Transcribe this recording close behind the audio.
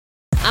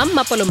I'm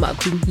Mapolo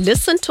Maku.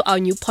 Listen to our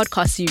new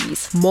podcast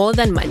series, More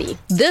Than Money.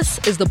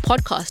 This is the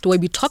podcast where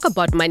we talk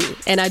about money,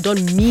 and I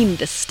don't mean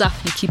the stuff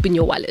you keep in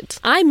your wallet.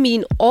 I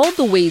mean all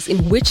the ways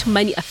in which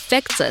money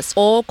affects us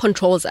or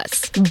controls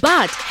us.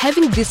 But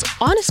having these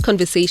honest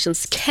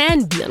conversations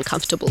can be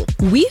uncomfortable.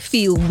 We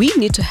feel we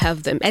need to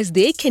have them as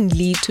they can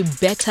lead to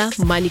better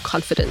money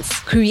confidence,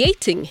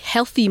 creating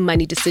healthy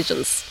money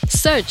decisions.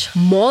 Search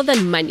More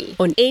Than Money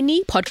on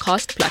any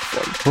podcast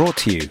platform. Brought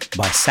to you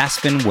by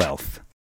Sasfin Wealth.